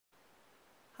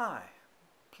Hi,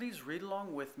 please read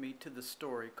along with me to the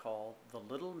story called The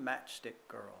Little Matchstick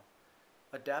Girl,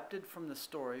 adapted from the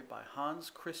story by Hans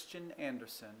Christian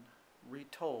Andersen,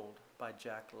 retold by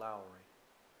Jack Lowry.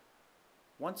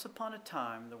 Once upon a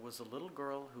time there was a little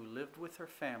girl who lived with her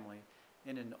family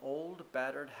in an old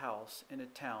battered house in a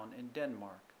town in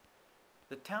Denmark.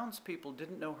 The townspeople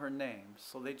didn't know her name,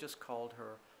 so they just called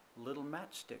her Little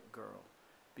Matchstick Girl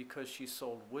because she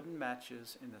sold wooden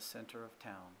matches in the center of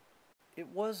town. It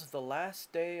was the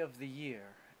last day of the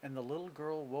year, and the little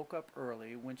girl woke up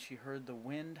early when she heard the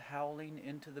wind howling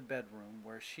into the bedroom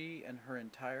where she and her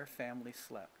entire family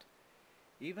slept.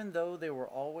 Even though they were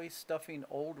always stuffing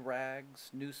old rags,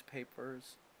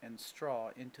 newspapers, and straw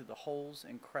into the holes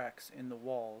and cracks in the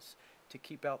walls to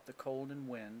keep out the cold and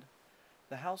wind,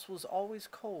 the house was always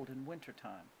cold in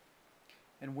wintertime,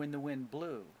 and when the wind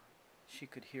blew, she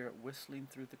could hear it whistling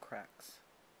through the cracks.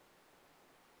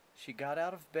 She got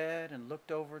out of bed and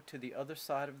looked over to the other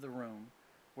side of the room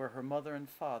where her mother and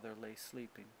father lay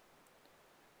sleeping.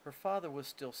 Her father was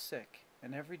still sick,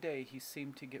 and every day he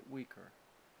seemed to get weaker.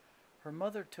 Her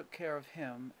mother took care of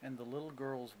him and the little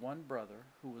girl's one brother,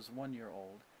 who was 1 year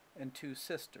old, and two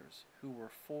sisters, who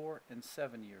were 4 and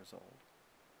 7 years old.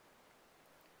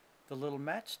 The little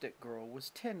matchstick girl was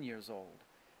 10 years old,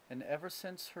 and ever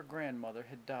since her grandmother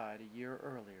had died a year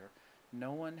earlier,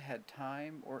 no one had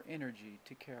time or energy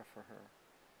to care for her.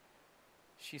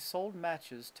 She sold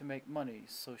matches to make money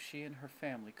so she and her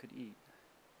family could eat.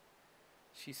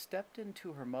 She stepped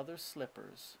into her mother's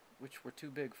slippers, which were too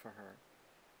big for her,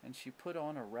 and she put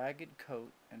on a ragged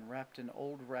coat and wrapped an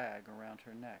old rag around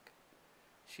her neck.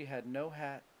 She had no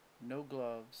hat, no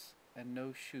gloves, and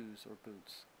no shoes or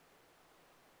boots.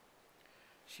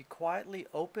 She quietly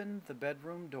opened the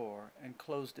bedroom door and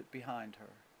closed it behind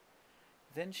her.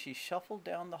 Then she shuffled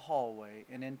down the hallway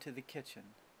and into the kitchen.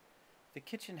 The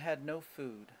kitchen had no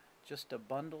food, just a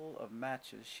bundle of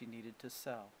matches she needed to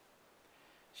sell.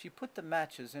 She put the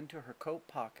matches into her coat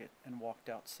pocket and walked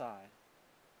outside.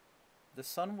 The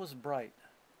sun was bright,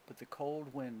 but the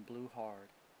cold wind blew hard.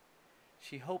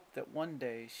 She hoped that one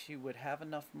day she would have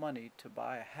enough money to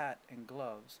buy a hat and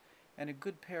gloves and a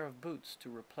good pair of boots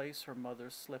to replace her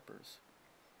mother's slippers.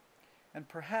 And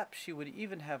perhaps she would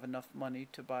even have enough money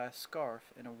to buy a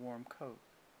scarf and a warm coat.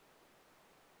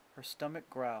 Her stomach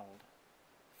growled.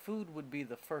 Food would be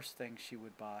the first thing she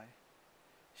would buy.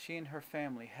 She and her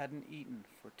family hadn't eaten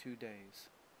for 2 days.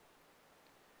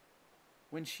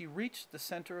 When she reached the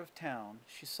center of town,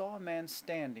 she saw a man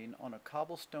standing on a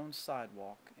cobblestone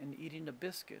sidewalk and eating a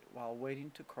biscuit while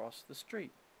waiting to cross the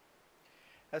street.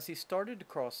 As he started to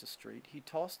cross the street, he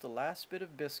tossed the last bit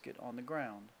of biscuit on the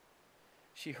ground.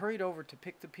 She hurried over to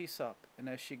pick the piece up, and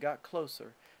as she got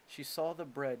closer, she saw the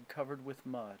bread covered with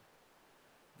mud.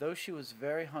 Though she was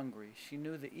very hungry, she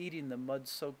knew that eating the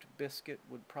mud-soaked biscuit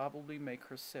would probably make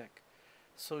her sick,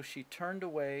 so she turned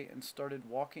away and started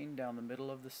walking down the middle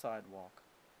of the sidewalk.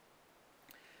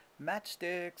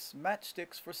 "Matchsticks,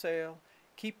 matchsticks for sale,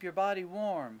 keep your body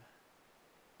warm."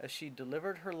 As she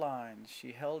delivered her lines,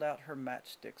 she held out her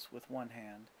matchsticks with one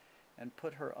hand and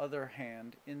put her other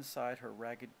hand inside her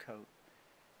ragged coat.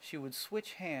 She would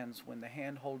switch hands when the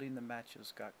hand holding the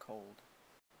matches got cold.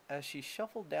 As she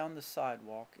shuffled down the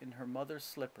sidewalk in her mother's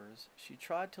slippers, she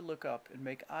tried to look up and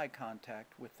make eye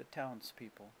contact with the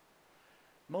townspeople.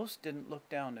 Most didn't look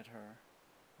down at her.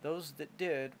 Those that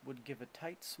did would give a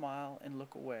tight smile and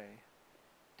look away.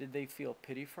 Did they feel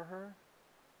pity for her?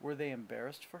 Were they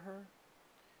embarrassed for her?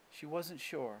 She wasn't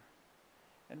sure.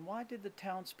 And why did the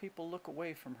townspeople look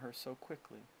away from her so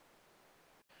quickly?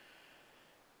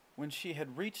 When she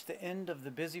had reached the end of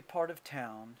the busy part of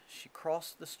town, she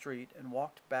crossed the street and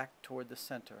walked back toward the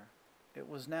center. It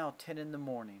was now 10 in the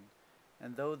morning,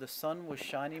 and though the sun was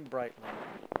shining brightly,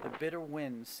 the bitter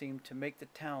wind seemed to make the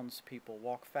townspeople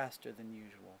walk faster than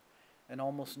usual, and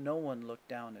almost no one looked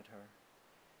down at her.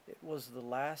 It was the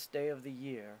last day of the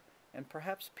year, and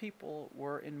perhaps people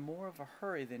were in more of a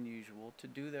hurry than usual to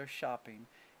do their shopping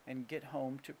and get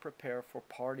home to prepare for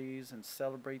parties and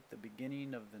celebrate the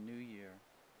beginning of the new year.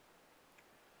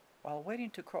 While waiting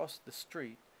to cross the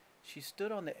street, she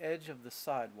stood on the edge of the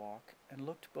sidewalk and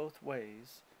looked both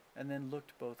ways, and then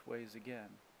looked both ways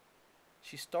again.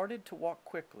 She started to walk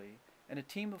quickly, and a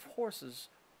team of horses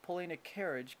pulling a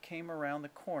carriage came around the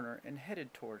corner and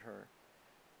headed toward her.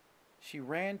 She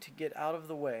ran to get out of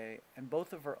the way, and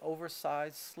both of her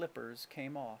oversized slippers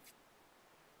came off.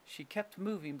 She kept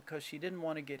moving because she didn't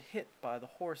want to get hit by the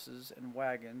horses and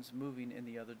wagons moving in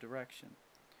the other direction.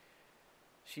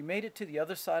 She made it to the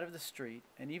other side of the street,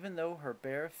 and even though her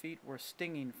bare feet were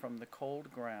stinging from the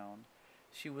cold ground,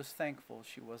 she was thankful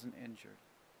she wasn't injured.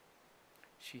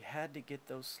 She had to get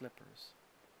those slippers.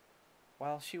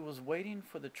 While she was waiting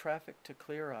for the traffic to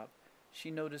clear up,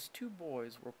 she noticed two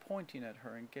boys were pointing at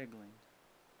her and giggling.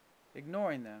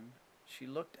 Ignoring them, she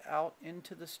looked out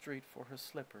into the street for her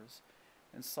slippers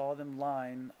and saw them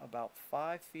lying about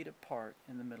 5 feet apart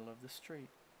in the middle of the street.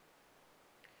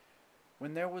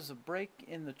 When there was a break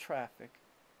in the traffic,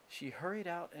 she hurried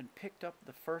out and picked up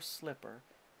the first slipper,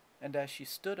 and as she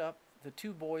stood up, the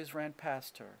two boys ran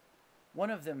past her. One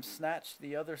of them snatched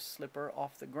the other slipper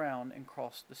off the ground and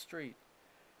crossed the street.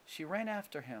 She ran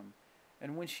after him,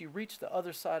 and when she reached the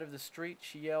other side of the street,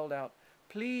 she yelled out,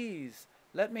 "Please,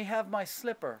 let me have my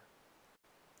slipper."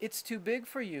 "It's too big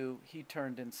for you," he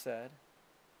turned and said.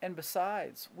 "And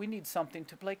besides, we need something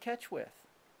to play catch with."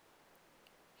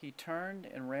 He turned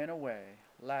and ran away,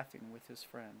 laughing with his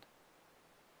friend.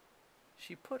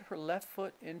 She put her left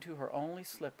foot into her only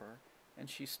slipper, and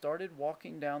she started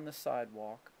walking down the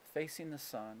sidewalk, facing the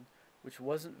sun, which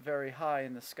wasn't very high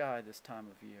in the sky this time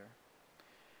of year.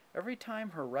 Every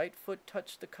time her right foot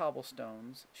touched the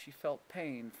cobblestones, she felt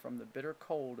pain from the bitter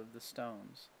cold of the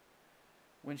stones.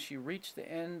 When she reached the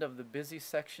end of the busy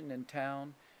section in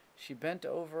town, she bent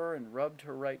over and rubbed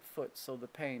her right foot so the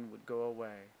pain would go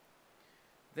away.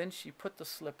 Then she put the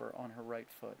slipper on her right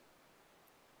foot.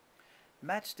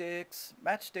 "Matchsticks,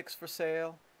 matchsticks for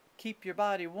sale. Keep your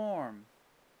body warm."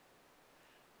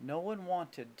 No one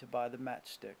wanted to buy the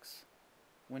matchsticks.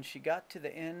 When she got to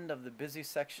the end of the busy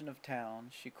section of town,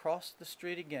 she crossed the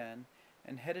street again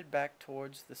and headed back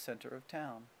towards the center of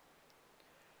town.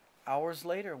 Hours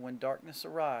later, when darkness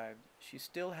arrived, she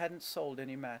still hadn't sold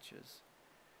any matches.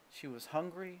 She was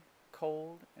hungry,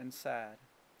 cold, and sad.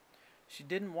 She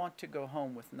didn't want to go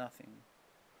home with nothing.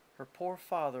 Her poor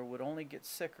father would only get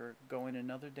sicker going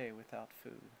another day without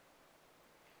food.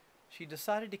 She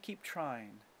decided to keep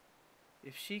trying.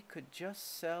 If she could just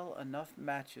sell enough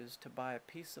matches to buy a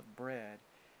piece of bread,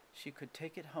 she could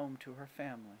take it home to her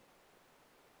family.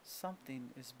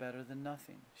 Something is better than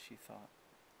nothing, she thought.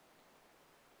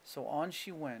 So on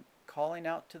she went, calling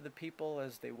out to the people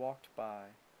as they walked by.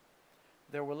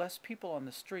 There were less people on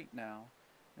the street now,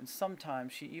 and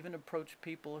sometimes she even approached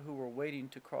people who were waiting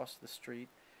to cross the street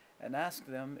and asked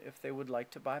them if they would like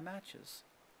to buy matches.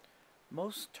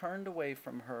 Most turned away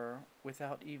from her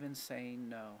without even saying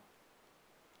no.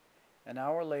 An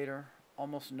hour later,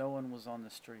 almost no one was on the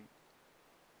street.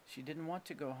 She didn't want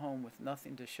to go home with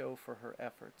nothing to show for her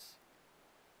efforts.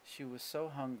 She was so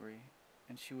hungry,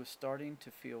 and she was starting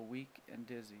to feel weak and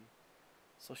dizzy,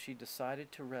 so she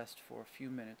decided to rest for a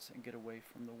few minutes and get away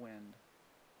from the wind.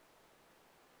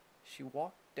 She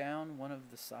walked down one of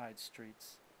the side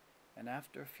streets, and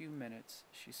after a few minutes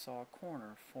she saw a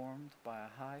corner formed by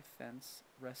a high fence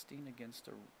resting against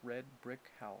a red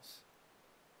brick house.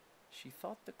 She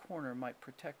thought the corner might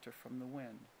protect her from the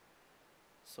wind,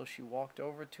 so she walked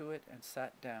over to it and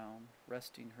sat down,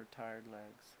 resting her tired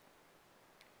legs.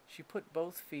 She put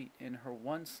both feet in her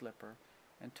one slipper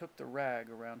and took the rag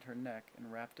around her neck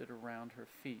and wrapped it around her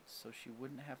feet so she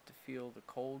wouldn't have to feel the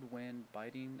cold wind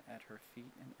biting at her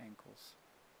feet and ankles.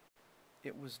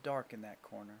 It was dark in that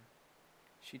corner.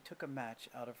 She took a match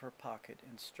out of her pocket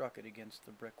and struck it against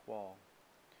the brick wall.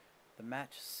 The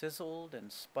match sizzled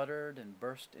and sputtered and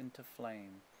burst into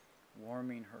flame,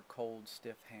 warming her cold,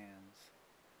 stiff hands.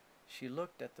 She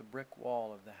looked at the brick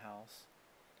wall of the house,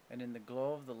 and in the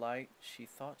glow of the light she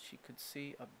thought she could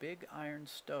see a big iron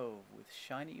stove with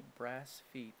shiny brass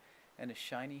feet and a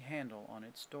shiny handle on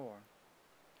its door.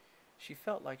 She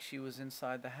felt like she was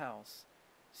inside the house,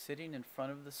 sitting in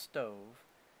front of the stove,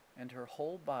 and her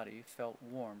whole body felt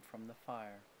warm from the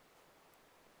fire.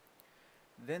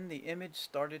 Then the image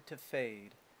started to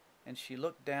fade, and she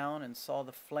looked down and saw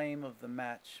the flame of the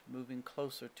match moving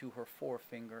closer to her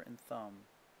forefinger and thumb.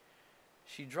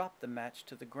 She dropped the match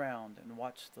to the ground and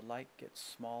watched the light get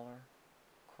smaller,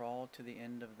 crawl to the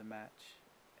end of the match,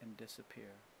 and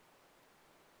disappear.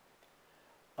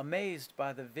 Amazed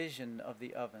by the vision of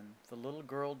the oven, the little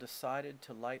girl decided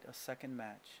to light a second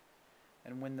match,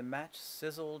 and when the match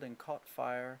sizzled and caught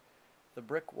fire, the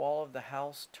brick wall of the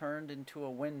house turned into a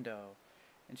window,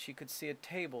 and she could see a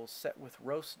table set with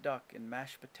roast duck and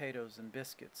mashed potatoes and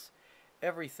biscuits,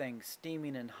 everything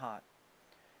steaming and hot.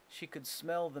 She could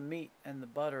smell the meat and the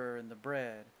butter and the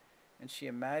bread, and she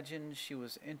imagined she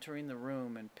was entering the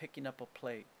room and picking up a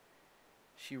plate.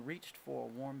 She reached for a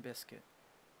warm biscuit,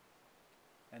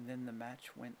 and then the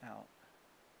match went out.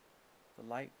 The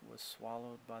light was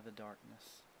swallowed by the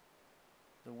darkness.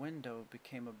 The window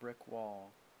became a brick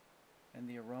wall, and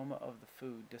the aroma of the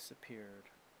food disappeared,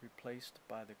 replaced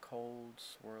by the cold,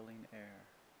 swirling air.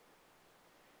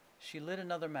 She lit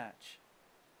another match.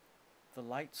 The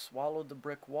light swallowed the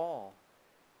brick wall,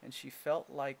 and she felt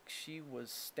like she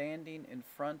was standing in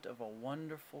front of a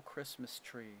wonderful Christmas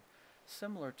tree,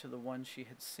 similar to the one she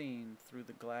had seen through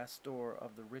the glass door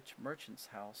of the rich merchant's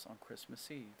house on Christmas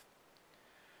Eve.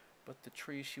 But the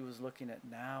tree she was looking at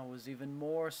now was even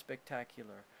more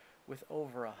spectacular, with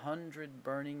over 100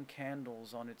 burning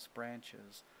candles on its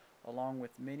branches, along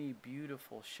with many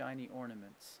beautiful shiny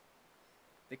ornaments.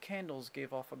 The candles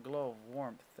gave off a glow of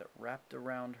warmth that wrapped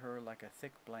around her like a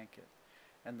thick blanket,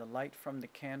 and the light from the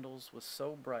candles was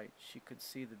so bright she could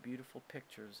see the beautiful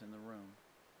pictures in the room.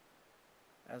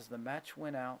 As the match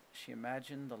went out, she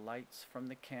imagined the lights from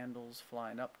the candles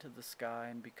flying up to the sky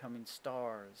and becoming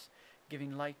stars,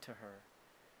 giving light to her.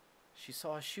 She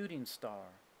saw a shooting star,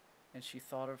 and she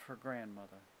thought of her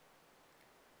grandmother.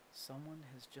 "Someone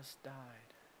has just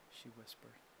died," she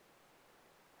whispered.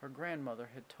 Her grandmother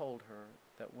had told her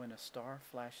that when a star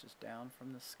flashes down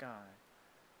from the sky,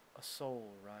 a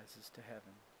soul rises to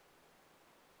heaven.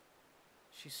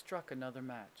 She struck another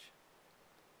match.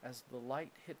 As the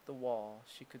light hit the wall,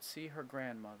 she could see her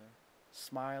grandmother,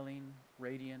 smiling,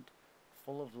 radiant,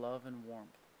 full of love and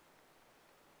warmth.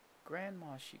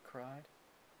 "Grandma," she cried,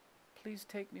 "please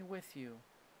take me with you.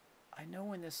 I know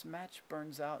when this match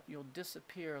burns out, you'll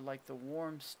disappear like the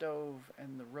warm stove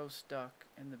and the roast duck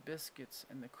and the biscuits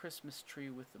and the Christmas tree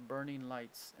with the burning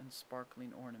lights and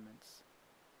sparkling ornaments."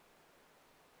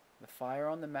 The fire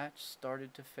on the match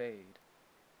started to fade,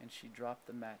 and she dropped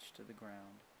the match to the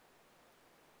ground.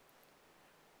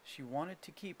 She wanted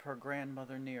to keep her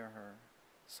grandmother near her,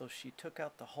 so she took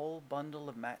out the whole bundle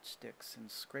of matchsticks and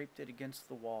scraped it against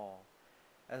the wall.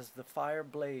 As the fire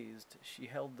blazed, she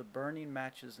held the burning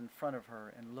matches in front of her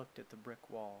and looked at the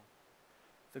brick wall.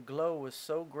 The glow was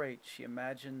so great she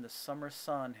imagined the summer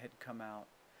sun had come out.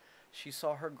 She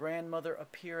saw her grandmother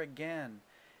appear again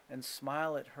and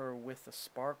smile at her with a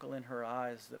sparkle in her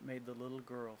eyes that made the little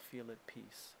girl feel at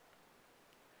peace.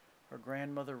 Her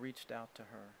grandmother reached out to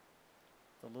her.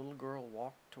 The little girl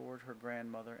walked toward her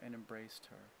grandmother and embraced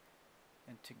her,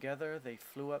 and together they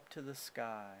flew up to the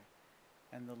sky,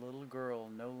 and the little girl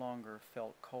no longer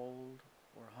felt cold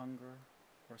or hunger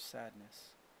or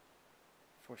sadness,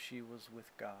 for she was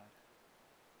with God.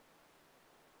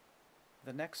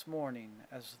 The next morning,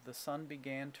 as the sun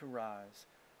began to rise,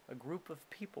 a group of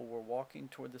people were walking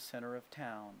toward the center of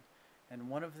town, and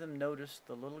one of them noticed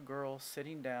the little girl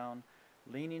sitting down,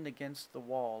 leaning against the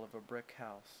wall of a brick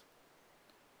house.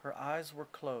 Her eyes were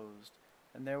closed,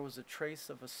 and there was a trace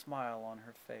of a smile on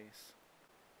her face.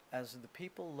 As the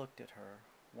people looked at her,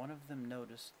 one of them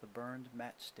noticed the burned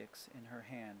matchsticks in her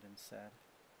hand and said,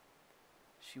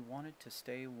 "She wanted to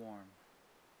stay warm."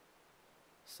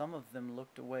 Some of them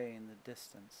looked away in the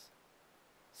distance.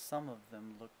 Some of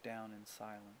them looked down in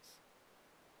silence.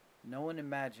 No one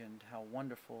imagined how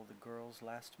wonderful the girl's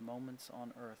last moments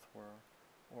on earth were,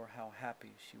 or how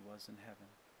happy she was in heaven.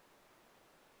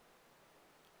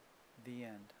 The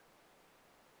end.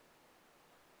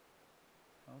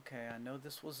 Okay, I know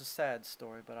this was a sad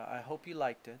story, but I hope you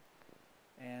liked it.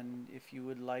 And if you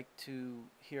would like to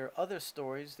hear other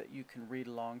stories that you can read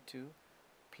along to,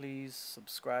 please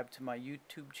subscribe to my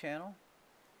YouTube channel.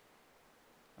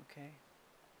 Okay.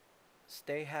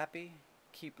 Stay happy,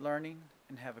 keep learning,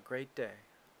 and have a great day.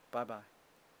 Bye-bye.